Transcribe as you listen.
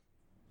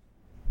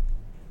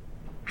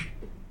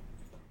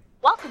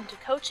to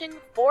Coaching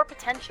for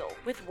Potential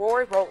with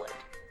Rory Rowland.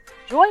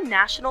 Join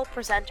national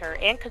presenter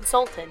and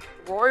consultant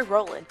Rory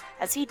Rowland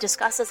as he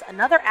discusses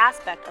another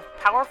aspect of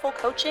powerful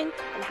coaching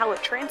and how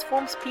it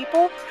transforms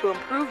people to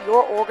improve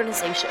your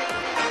organization.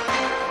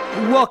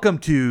 Welcome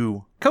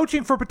to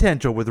Coaching for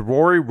Potential with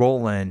Rory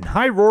Rowland.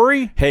 Hi,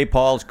 Rory. Hey,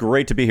 Paul. It's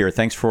great to be here.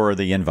 Thanks for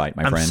the invite,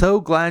 my friend. I'm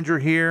so glad you're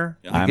here.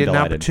 I'm get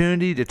delighted. An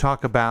opportunity to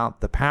talk about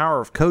the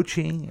power of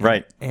coaching.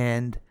 Right.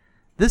 And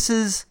this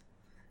is,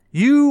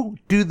 you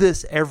do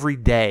this every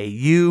day.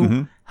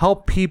 You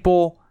help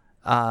people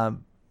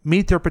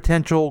meet their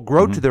potential,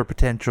 grow to their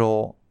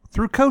potential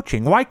through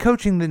coaching. Why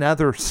coaching than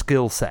other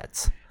skill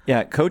sets?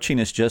 Yeah, coaching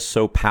is just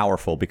so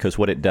powerful because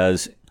what it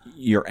does,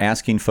 you're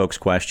asking folks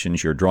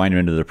questions, you're drawing them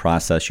into the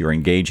process, you're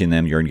engaging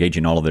them, you're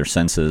engaging all of their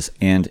senses,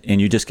 and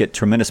you just get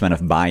tremendous amount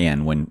of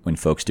buy-in when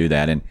folks do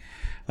that. And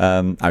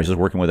I was just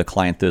working with a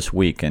client this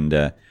week,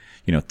 and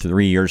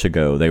 3 years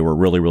ago, they were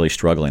really, really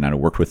struggling. I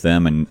worked with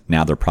them, and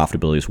now their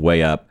profitability is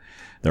way up,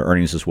 their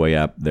earnings is way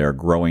up, they're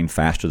growing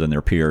faster than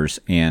their peers,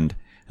 and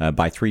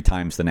by 3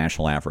 times the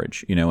national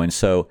average. And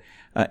so,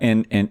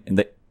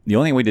 the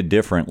only thing we did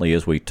differently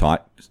is we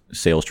taught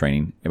sales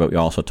training, but we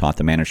also taught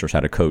the managers how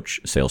to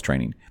coach sales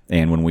training.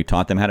 And when we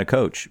taught them how to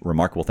coach,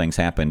 remarkable things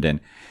happened. And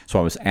so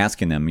I was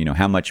asking them,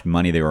 how much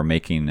money they were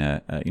making,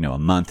 a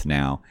month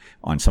now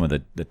on some of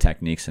the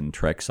techniques and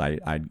tricks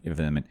I'd give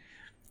them. And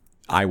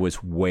I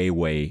was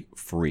way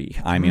free.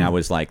 I mean, I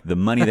was like, the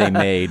money they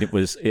made,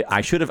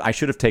 I should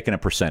have taken a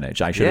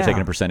percentage. I should have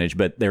taken a percentage,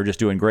 but they were just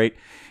doing great.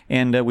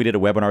 And we did a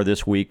webinar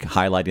this week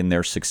highlighting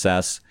their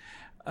success.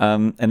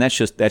 And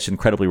that's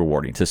incredibly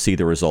rewarding to see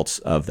the results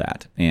of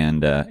that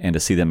and to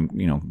see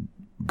them,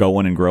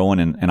 going and growing,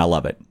 and I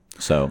love it.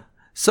 So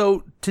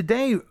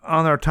today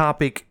on our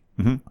topic,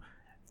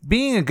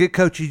 being a good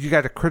coach, you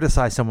got to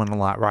criticize someone a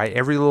lot, right?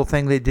 Every little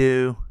thing they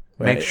do.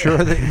 Make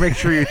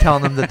sure you're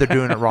telling them that they're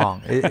doing it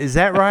wrong. Is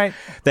that right?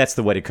 That's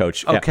the way to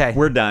coach. Okay, yeah,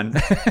 we're done.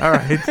 All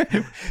right.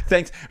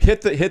 Thanks.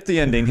 Hit the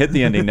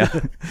ending.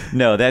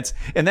 No, that's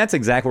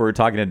exactly what we're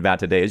talking about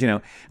today. Is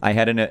I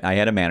had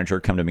a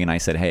manager come to me and I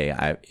said,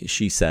 hey,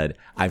 she said,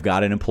 I've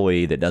got an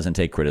employee that doesn't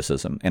take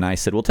criticism, and I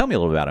said, well, tell me a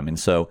little about him. And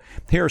so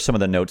here are some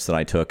of the notes that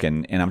I took,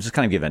 and I'm just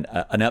kind of giving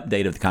an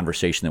update of the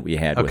conversation that we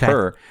had with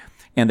her.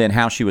 And then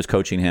how she was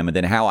coaching him, and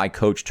then how I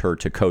coached her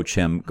to coach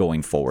him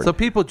going forward. So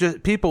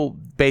people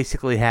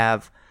basically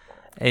have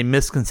a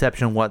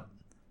misconception of what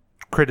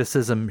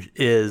criticism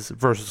is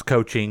versus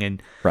coaching,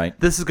 and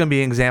this is going to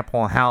be an example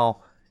on how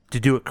to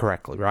do it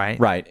correctly, right?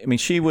 Right. I mean,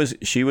 she was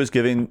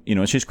giving,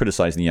 she's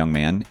criticizing the young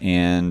man,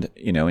 and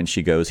and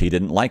she goes, he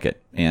didn't like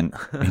it, and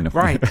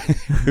right,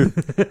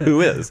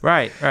 who is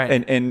right,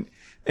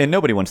 and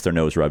nobody wants their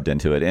nose rubbed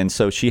into it. And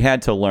so she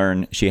had to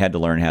learn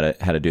how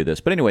to do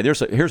this. But anyway,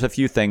 here's a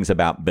few things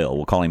about Bill.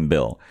 We'll call him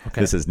Bill. Okay.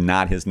 This is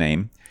not his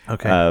name.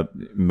 Okay.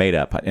 Made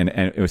up.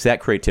 And was that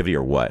creativity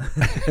or what?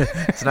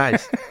 It's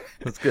nice.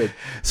 That's good.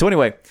 So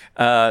anyway,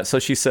 so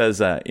she says,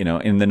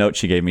 in the note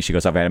she gave me, she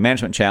goes, I've had a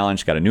management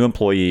challenge, got a new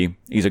employee.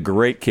 He's a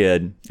great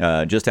kid,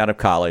 just out of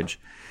college.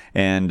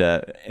 And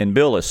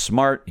Bill is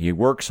smart. He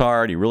works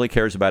hard. He really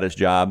cares about his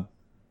job.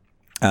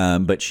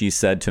 But she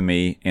said to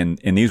me, and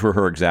these were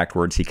her exact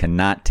words, he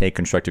cannot take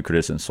constructive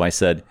criticism. So I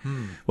said,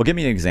 well, give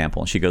me an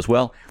example. And she goes,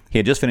 well, he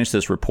had just finished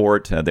this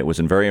report that was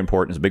very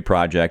important. It was a big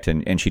project.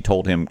 And she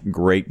told him,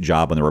 great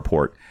job on the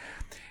report.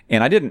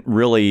 And I didn't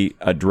really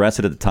address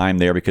it at the time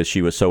there because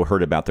she was so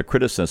hurt about the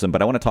criticism.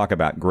 But I want to talk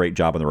about great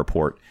job on the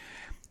report.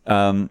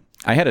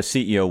 I had a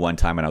CEO one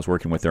time, and I was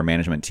working with their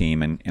management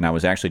team, and I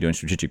was actually doing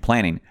strategic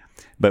planning.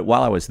 But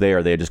while I was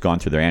there, they had just gone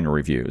through their annual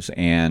reviews.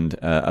 And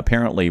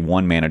apparently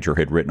one manager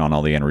had written on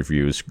all the annual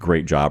reviews,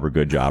 great job or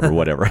good job or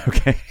whatever.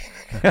 Okay.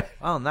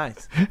 Oh,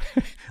 nice.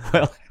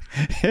 Well,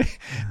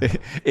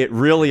 it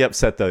really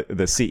upset the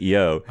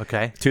CEO.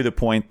 Okay. To the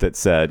point that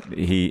said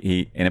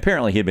and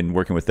apparently he had been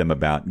working with them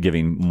about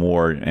giving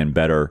more and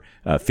better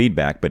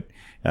feedback. But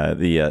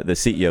the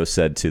CEO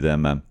said to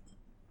them,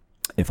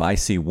 if I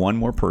see one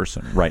more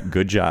person write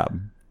good job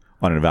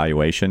on an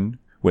evaluation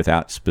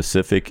without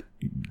specific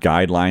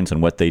guidelines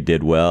on what they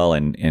did well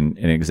and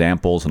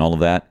examples and all of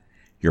that,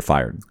 you're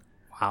fired.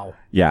 Wow.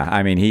 Yeah,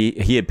 I mean,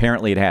 he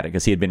apparently had it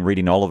because he had been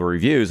reading all of the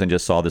reviews and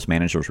just saw this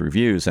manager's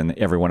reviews, and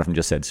every one of them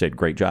just said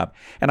great job.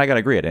 And I got to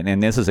agree with it.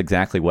 And this is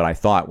exactly what I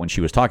thought when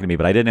she was talking to me,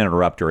 but I didn't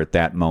interrupt her at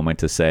that moment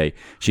to say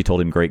she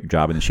told him great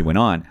job, and then she went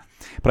on.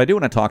 But I do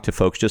want to talk to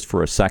folks just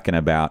for a second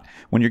about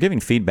when you're giving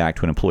feedback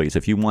to an employee.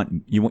 If you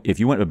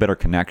want a better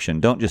connection,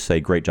 don't just say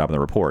great job on the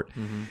report.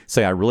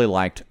 Say, I really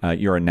liked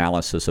your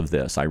analysis of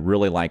this. I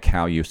really like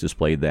how you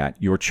displayed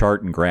that. Your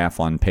chart and graph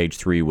on page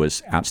 3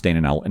 was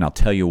outstanding, and I'll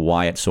tell you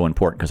why it's so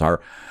important, because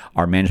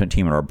our management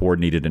team and our board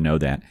needed to know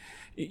that.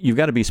 You've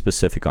got to be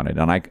specific on it.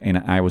 And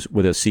I was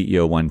with a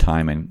CEO one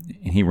time, and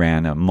he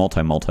ran a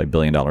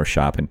multi-billion-dollar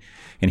shop, and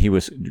he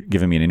was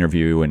giving me an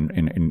interview,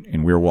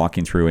 and we were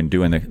walking through and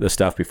doing the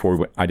stuff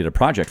before I did a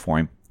project for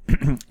him,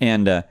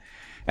 and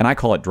I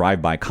call it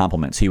drive-by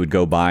compliments. He would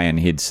go by and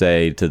he'd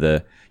say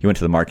he went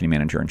to the marketing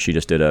manager, and she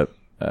just did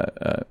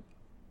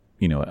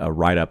a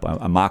write-up,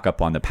 a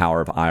mock-up on the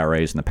power of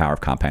IRAs and the power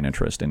of compound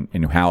interest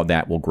and how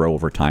that will grow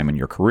over time in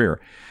your career.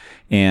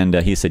 And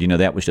he said,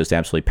 that was just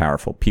absolutely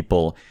powerful.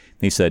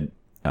 He said,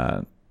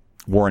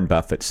 Warren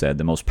Buffett said,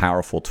 the most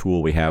powerful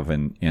tool we have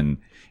in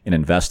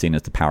investing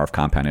is the power of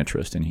compound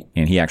interest. And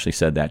he actually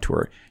said that to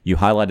her. You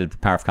highlighted the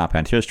power of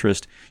compound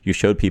interest. You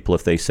showed people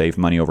if they save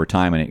money over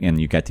time and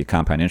you get the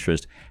compound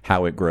interest,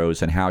 how it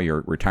grows and how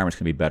your retirement's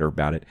going to be better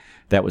about it.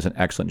 That was an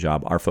excellent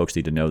job. Our folks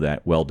need to know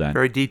that. Well done.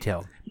 Very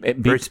detailed.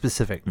 Very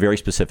specific. Very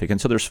specific.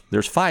 And so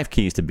there's 5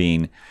 keys to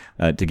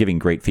giving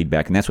great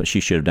feedback. And that's what she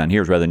should have done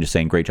here, rather than just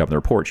saying great job in the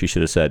report. She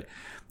should have said,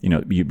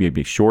 you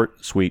be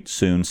short, sweet,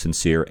 soon,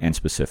 sincere, and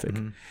specific.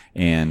 Mm-hmm.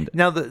 And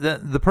now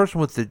the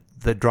person with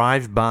the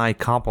drive-by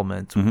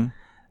compliments, mm-hmm.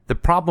 the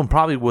problem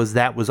probably was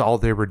that was all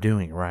they were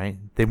doing, right?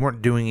 They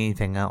weren't doing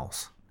anything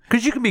else.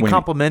 Because you can be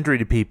complimentary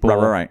to people.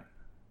 Right.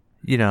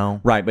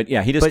 Right, but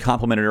yeah, he just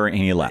complimented her and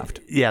he left.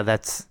 Yeah,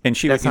 that's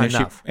not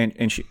enough.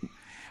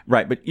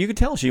 Right, but you could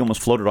tell she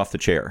almost floated off the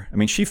chair. I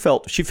mean, she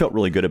felt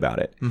really good about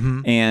it.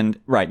 Mm-hmm. And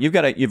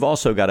you've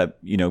also got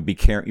to be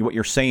careful. What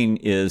you're saying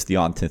is the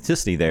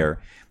authenticity there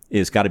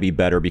is got to be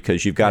better,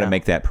 because you've got to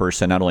make that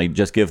person not only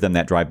just give them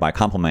that drive-by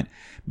compliment,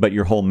 but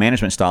your whole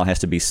management style has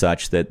to be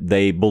such that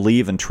they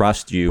believe and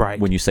trust you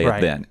when you say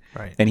it then.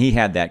 Right. And he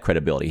had that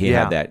credibility. He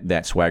had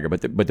that swagger.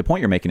 But the point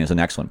you're making is an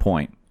excellent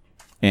point.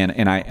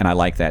 And I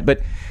like that.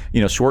 But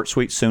short,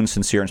 sweet, soon,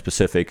 sincere, and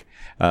specific.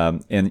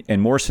 And the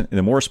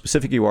more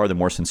specific you are, the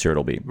more sincere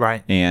it'll be.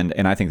 Right. And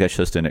I think that's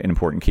just an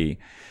important key.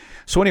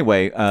 So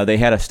anyway, they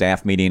had a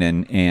staff meeting,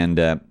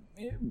 and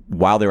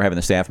while they were having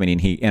the staff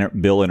meeting,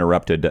 Bill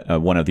interrupted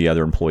one of the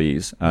other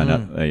employees,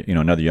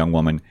 another young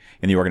woman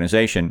in the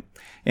organization,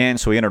 and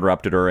so he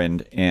interrupted her,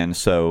 and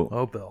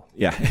so Bill,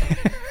 yeah,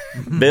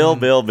 Bill.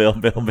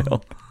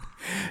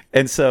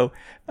 And so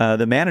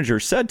the manager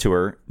said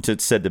to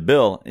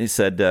Bill, he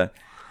said,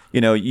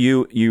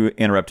 you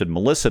interrupted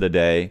Melissa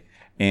today.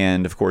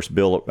 And of course,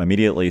 Bill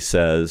immediately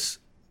says,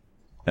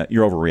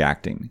 you're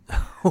overreacting,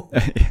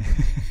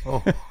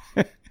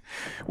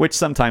 which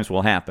sometimes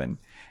will happen.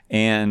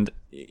 And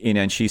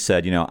she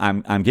said,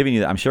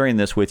 I'm sharing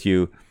this with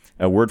you,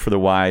 a word for the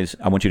wise.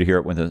 I want you to hear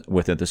it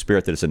with the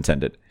spirit that it's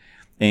intended.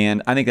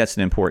 And I think that's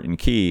an important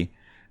key.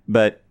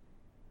 But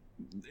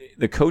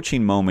the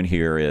coaching moment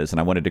here is, and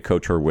I wanted to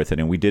coach her with it,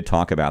 and we did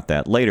talk about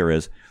that later,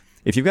 is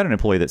if you've got an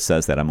employee that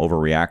says that I'm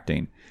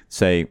overreacting,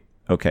 say,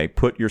 okay,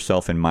 put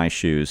yourself in my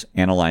shoes,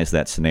 analyze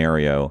that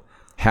scenario.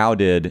 How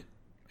did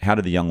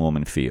the young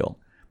woman feel?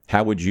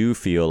 How would you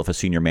feel if a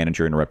senior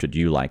manager interrupted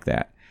you like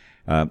that?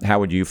 How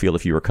would you feel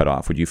if you were cut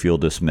off? Would you feel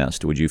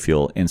dismissed? Would you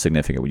feel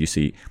insignificant? Would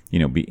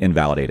you be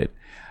invalidated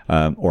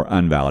or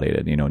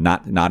unvalidated?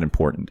 Not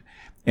important.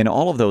 And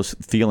all of those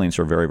feelings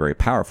are very, very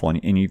powerful,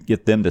 and you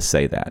get them to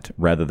say that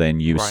rather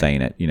than you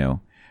saying it.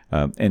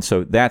 And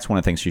so that's one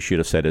of the things you should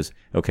have said is,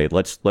 okay,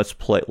 let's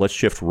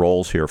shift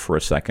roles here for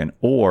a second.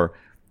 Or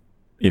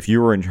if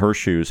you were in her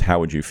shoes, how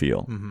would you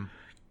feel? Mm-hmm.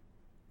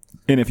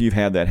 And if you've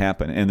had that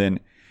happen,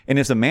 and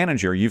as a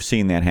manager, you've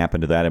seen that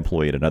happen to that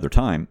employee at another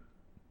time,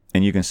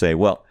 and you can say,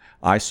 well,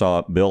 I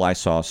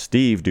saw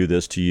Steve do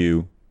this to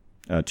you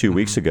 2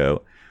 weeks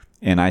ago,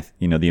 and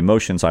the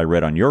emotions I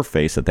read on your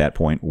face at that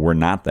point were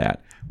not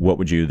that. What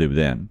would you do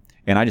then?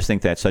 And I just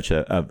think that's such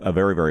a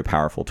very, very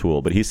powerful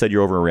tool. But he said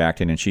you're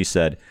overreacting, and she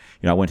said,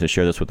 I wanted to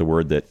share this with the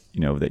word that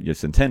that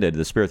it's intended,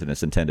 the spirit that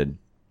it's intended.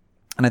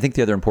 And I think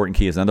the other important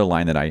key is another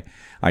line that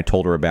I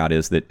told her about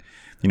is that,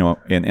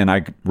 and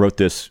I wrote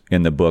this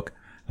in the book,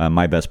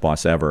 My Best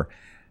Boss Ever.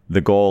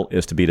 The goal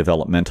is to be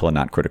developmental and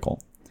not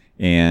critical.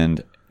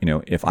 And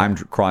if I'm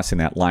crossing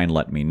that line,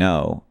 let me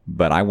know.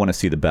 But I want to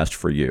see the best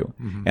for you.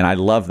 Mm-hmm. And I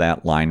love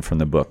that line from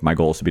the book. My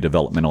goal is to be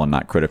developmental and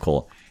not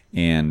critical,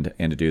 and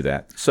to do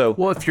that. So,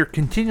 well, if you're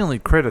continually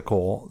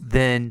critical,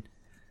 then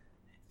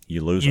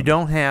you lose. You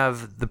don't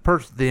have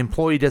the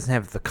employee doesn't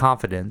have the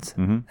confidence,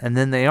 and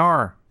then they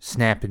are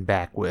snapping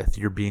back with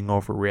you're being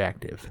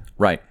overreactive.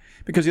 Right.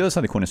 Because the other side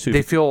of the coin is too,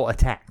 they feel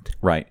attacked.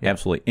 Right,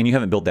 absolutely. And you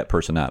haven't built that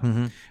person up.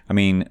 Mm-hmm. I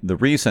mean, the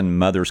reason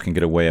mothers can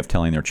get away of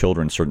telling their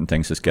children certain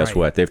things is, guess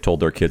what? They've told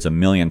their kids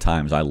 1,000,000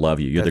 times, I love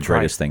you. You're the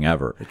greatest thing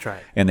ever. That's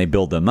right. And they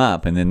build them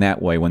up. And then that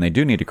way, when they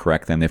do need to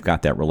correct them, they've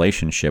got that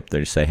relationship.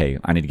 They say, hey,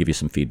 I need to give you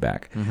some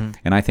feedback. Mm-hmm.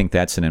 And I think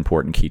that's an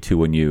important key, too,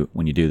 when you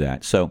do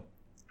that. So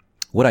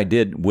what I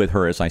did with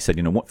her is I said,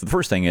 the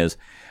first thing is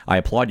I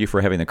applaud you for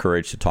having the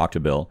courage to talk to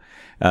Bill.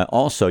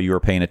 Also, you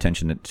are paying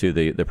attention to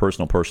the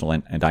personal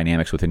and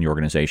dynamics within your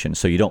organization.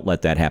 So you don't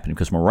let that happen,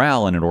 because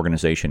morale in an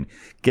organization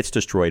gets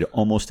destroyed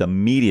almost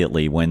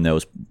immediately when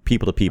those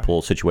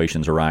people-to-people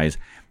situations arise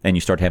and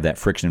you start to have that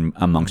friction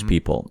amongst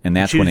people. And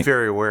that's she was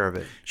very aware of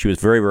it. She was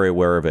very, very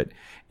aware of it.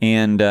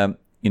 And, And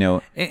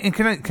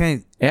can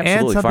I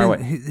absolutely, add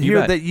something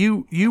here that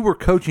you were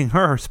coaching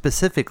her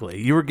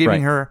specifically? You were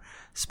giving her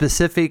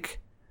specific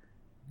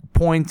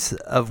points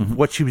of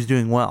what she was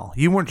doing well.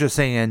 You weren't just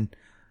saying,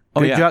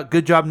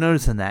 Good job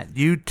noticing that.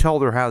 You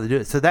told her how to do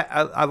it. So that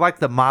I like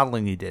the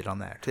modeling you did on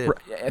that too.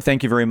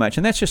 Thank you very much.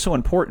 And that's just so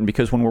important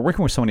because when we're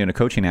working with somebody in a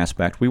coaching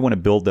aspect, we want to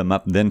build them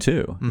up then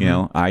too. Mm-hmm. You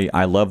know,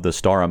 I love the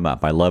star them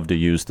up. I love to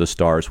use the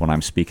stars when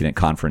I'm speaking at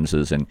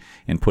conferences and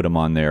put them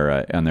on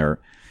their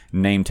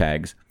name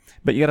tags.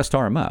 But you got to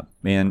star them up,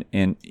 and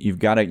you've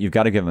got to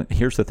give them.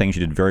 Here's the things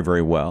you did very,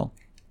 very well,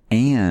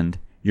 and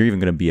you're even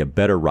going to be a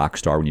better rock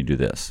star when you do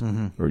this.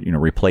 Mm-hmm. Or,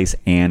 replace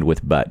 "and"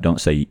 with "but."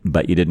 Don't say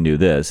 "but you didn't do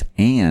this,"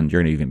 and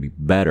you're going to even be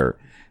better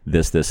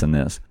this, and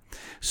this.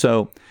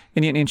 So,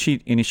 and she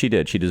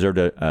did. She deserved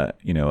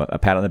a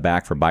pat on the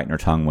back for biting her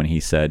tongue when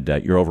he said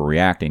you're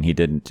overreacting. He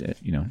didn't.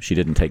 She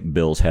didn't take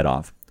Bill's head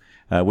off,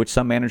 which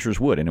some managers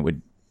would, and it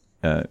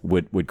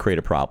would create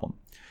a problem.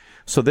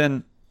 So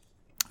then,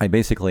 I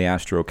basically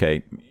asked her,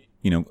 okay,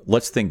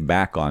 let's think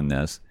back on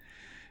this.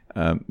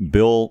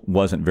 Bill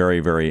wasn't very,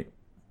 very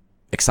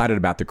excited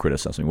about the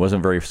criticism. He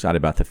wasn't very excited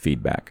about the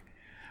feedback.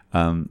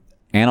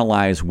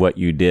 Analyze what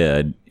you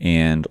did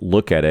and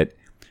look at it.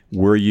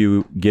 Were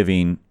you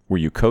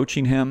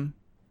coaching him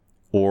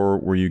or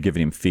were you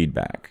giving him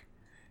feedback?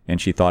 And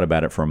she thought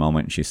about it for a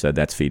moment and she said,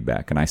 that's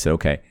feedback. And I said,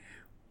 okay,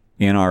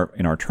 in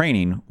our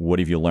training, what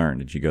have you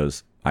learned? And she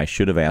goes, I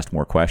should have asked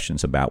more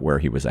questions about where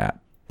he was at.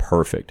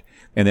 Perfect.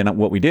 And then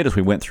what we did is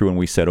we went through and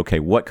we said,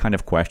 okay, what kind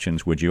of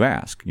questions would you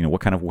ask?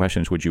 What kind of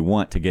questions would you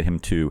want to get him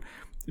to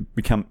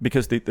become,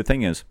 because the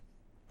thing is,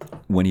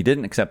 when he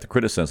didn't accept the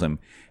criticism,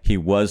 he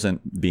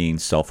wasn't being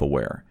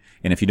self-aware.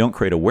 And if you don't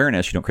create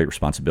awareness, you don't create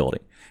responsibility.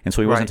 And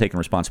so he wasn't taking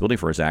responsibility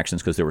for his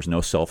actions because there was no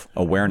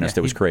self-awareness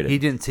that was created. He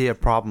didn't see a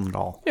problem at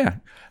all. Yeah.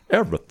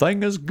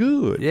 Everything is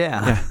good.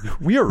 Yeah.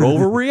 We are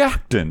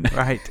overreacting.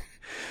 Right.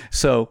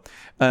 So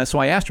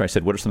I asked her, I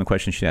said, what are some of the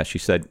questions she asked? She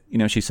said,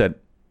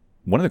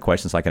 one of the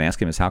questions I can ask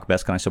him is, how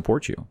best can I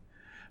support you?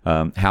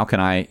 How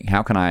can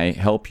I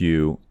help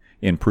you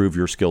improve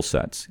your skill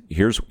sets?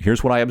 Here's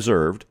what I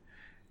observed.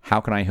 How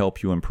can I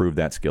help you improve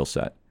that skill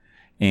set?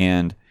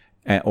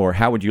 Or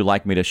how would you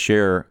like me to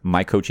share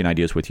my coaching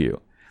ideas with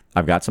you?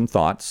 I've got some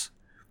thoughts.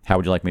 How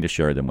would you like me to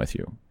share them with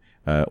you?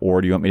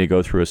 Or do you want me to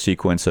go through a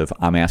sequence of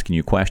I'm asking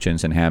you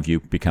questions and have you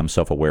become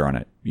self-aware on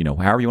it?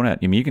 However you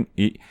want to. I mean,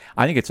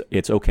 I think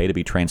it's okay to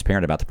be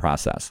transparent about the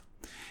process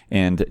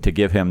and to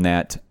give him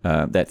that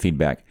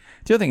feedback.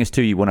 The other thing is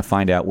too, you want to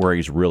find out where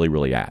he's really,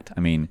 really at.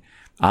 I mean,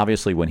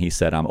 obviously, when he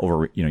said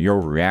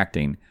you're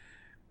overreacting,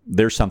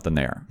 there's something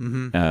there.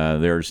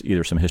 Mm-hmm. There's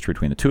either some history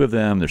between the two of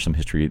them. There's some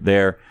history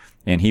there,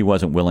 and he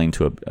wasn't willing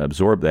to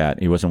absorb that.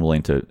 He wasn't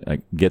willing to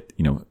get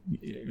to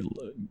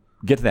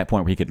that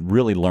point where he could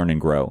really learn and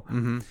grow.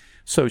 Mm-hmm.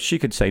 So she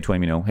could say to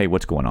him, hey,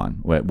 what's going on?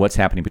 What's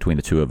happening between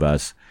the two of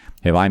us?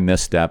 Have I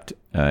misstepped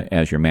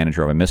as your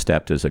manager? Have I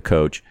misstepped as a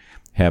coach?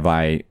 Have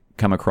I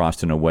come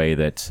across in a way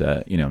that's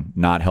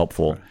not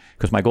helpful?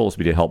 Because my goal is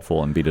to be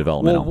helpful and be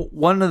developmental. Well,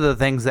 one of the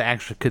things that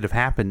actually could have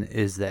happened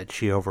is that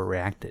she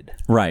overreacted.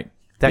 Right.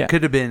 That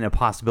could have been a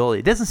possibility.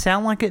 It doesn't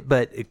sound like it,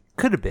 but it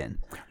could have been.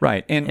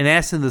 Right. And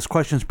asking those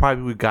questions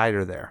probably would guide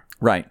her there.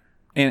 Right.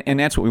 And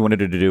that's what we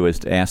wanted her to do, is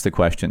to ask the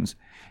questions.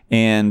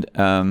 And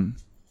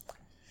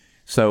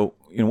so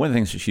one of the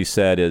things that she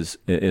said is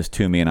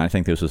to me, and I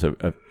think this was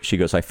she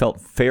goes, I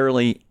felt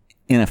fairly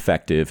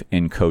ineffective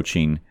in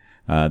coaching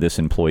this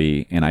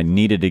employee, and I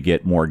needed to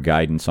get more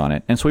guidance on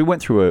it. And so we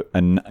went through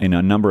a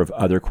number of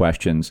other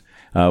questions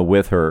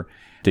with her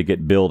to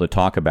get Bill to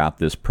talk about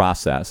this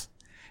process.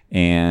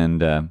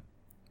 And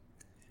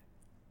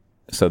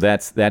so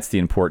that's the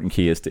important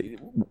key, is to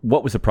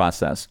what was the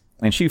process.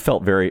 And she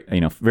felt very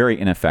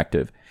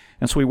ineffective.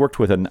 And so we worked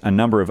with a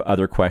number of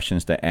other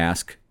questions to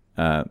ask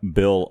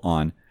Bill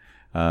on,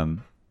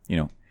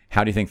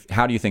 how do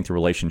you think the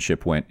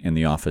relationship went in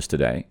the office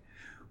today?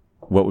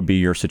 What would be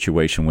your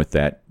situation with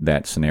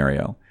that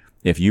scenario?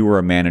 If you were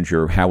a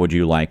manager, how would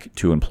you like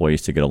two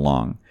employees to get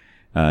along?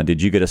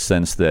 Did you get a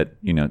sense that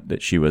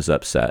that she was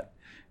upset?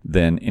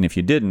 And if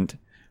you didn't,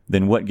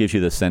 then what gives you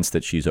the sense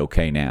that she's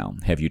okay now?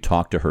 Have you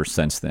talked to her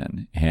since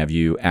then? Have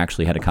you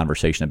actually had a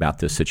conversation about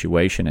this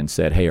situation and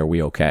said, hey, are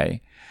we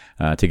okay?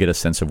 To get a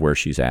sense of where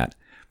she's at.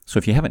 So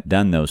if you haven't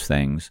done those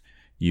things,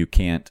 you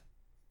can't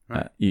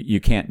you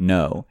can't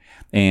know.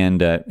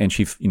 And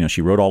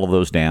she wrote all of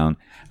those down.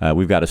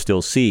 We've got to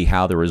still see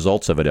how the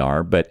results of it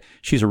are, but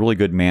she's a really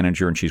good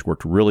manager and she's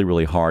worked really,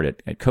 really hard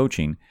at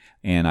coaching.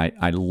 And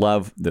I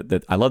love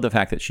that. I love the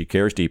fact that she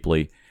cares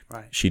deeply.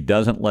 Right. She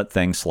doesn't let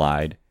things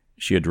slide.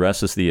 She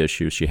addresses the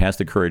issues. She has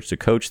the courage to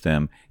coach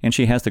them, and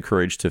she has the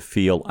courage to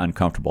feel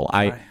uncomfortable.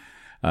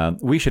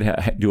 We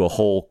should do a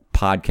whole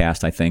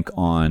podcast, I think,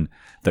 on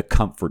the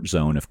comfort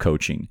zone of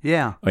coaching.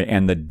 Yeah.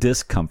 And the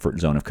discomfort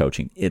zone of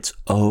coaching. It's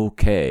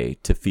okay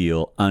to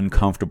feel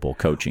uncomfortable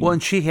coaching. Well,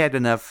 and she had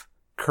enough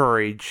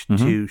courage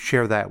to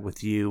share that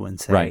with you and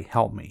say,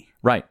 help me.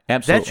 Right.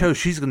 Absolutely. That shows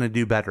she's going to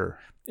do better.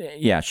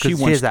 Yeah, She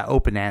has that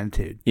open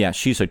attitude. Yeah,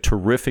 she's a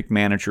terrific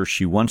manager.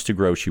 She wants to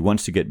grow. She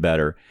wants to get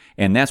better,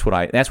 and that's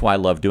why I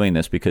love doing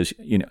this, because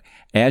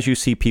as you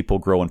see people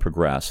grow and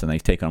progress, and they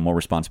take on more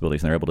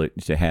responsibilities, and they're able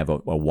to have a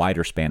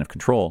wider span of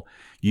control,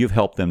 you've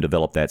helped them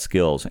develop that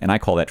skills, and I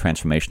call that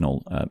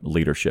transformational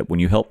leadership. When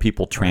you help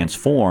people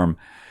transform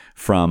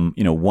from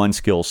one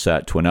skill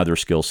set to another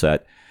skill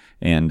set.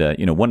 And,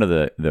 one of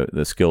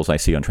the skills I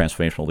see on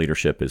transformational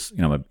leadership is,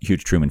 I'm a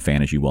huge Truman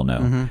fan, as you well know.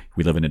 Mm-hmm.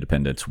 We live in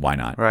independence. Why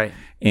not? Right.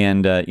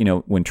 And,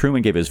 when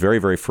Truman gave his very,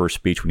 very first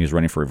speech when he was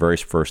running for a very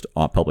first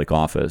public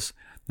office,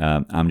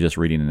 I'm just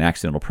reading An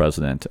Accidental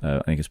President. I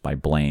think it's by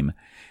Blame.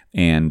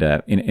 And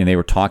they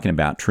were talking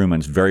about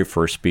Truman's very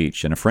first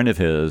speech. And a friend of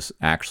his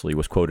actually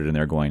was quoted in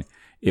there going,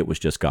 "It was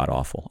just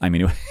god-awful." I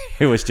mean,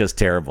 it was just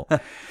terrible.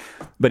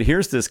 But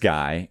here's this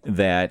guy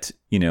that,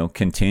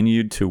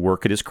 continued to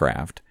work at his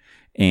craft.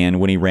 And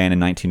when he ran in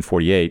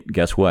 1948,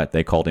 guess what?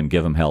 They called him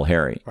Give 'em Hell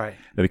Harry. Right.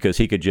 Because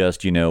he could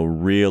just,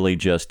 really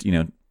just,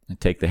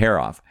 take the hair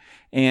off.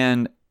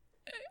 And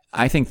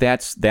I think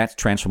that's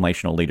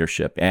transformational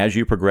leadership. As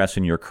you progress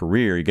in your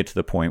career, you get to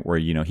the point where,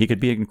 he could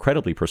be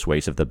incredibly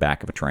persuasive at the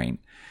back of a train.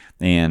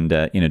 And,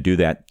 do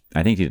that.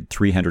 I think he did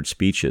 300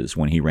 speeches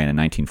when he ran in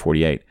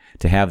 1948.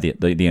 To have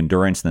the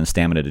endurance and the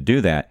stamina to do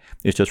that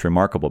is just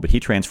remarkable. But he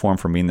transformed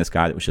from being this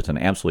guy that was just an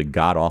absolutely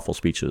god-awful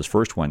speech at his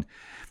first one.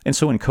 And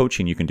so in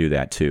coaching, you can do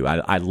that too.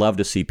 I love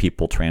to see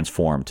people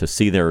transform, to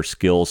see their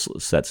skill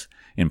sets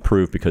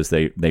improve, because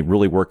they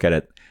really work at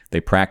it, they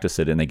practice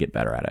it, and they get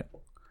better at it.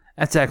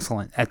 That's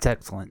excellent.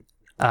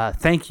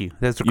 Thank you.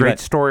 That's a great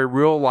story,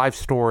 real life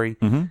story,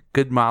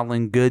 good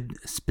modeling, good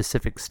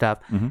specific stuff.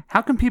 Mm-hmm.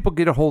 How can people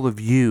get a hold of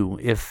you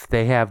if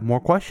they have more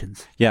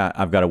questions? Yeah,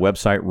 I've got a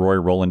website,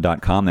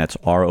 RoryRowland.com. That's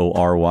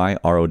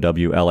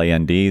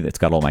RoryRowland. It's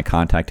got all my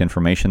contact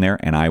information there,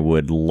 and I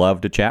would love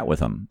to chat with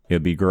them. It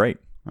would be great.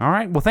 All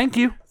right. Well, thank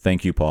you.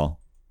 Thank you, Paul.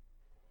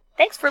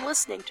 Thanks for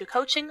listening to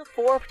Coaching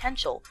for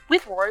Potential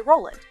with Rory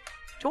Rowland.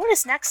 Join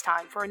us next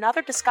time for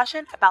another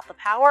discussion about the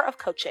power of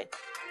coaching.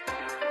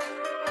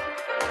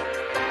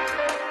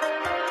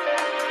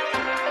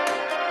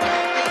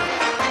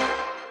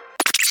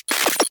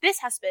 This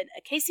has been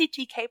a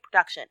KCTK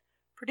production,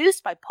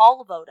 produced by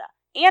Paul Lavoda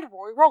and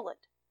Rory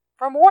Rowland.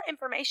 For more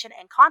information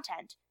and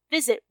content,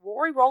 visit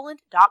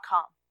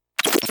RoryRowland.com.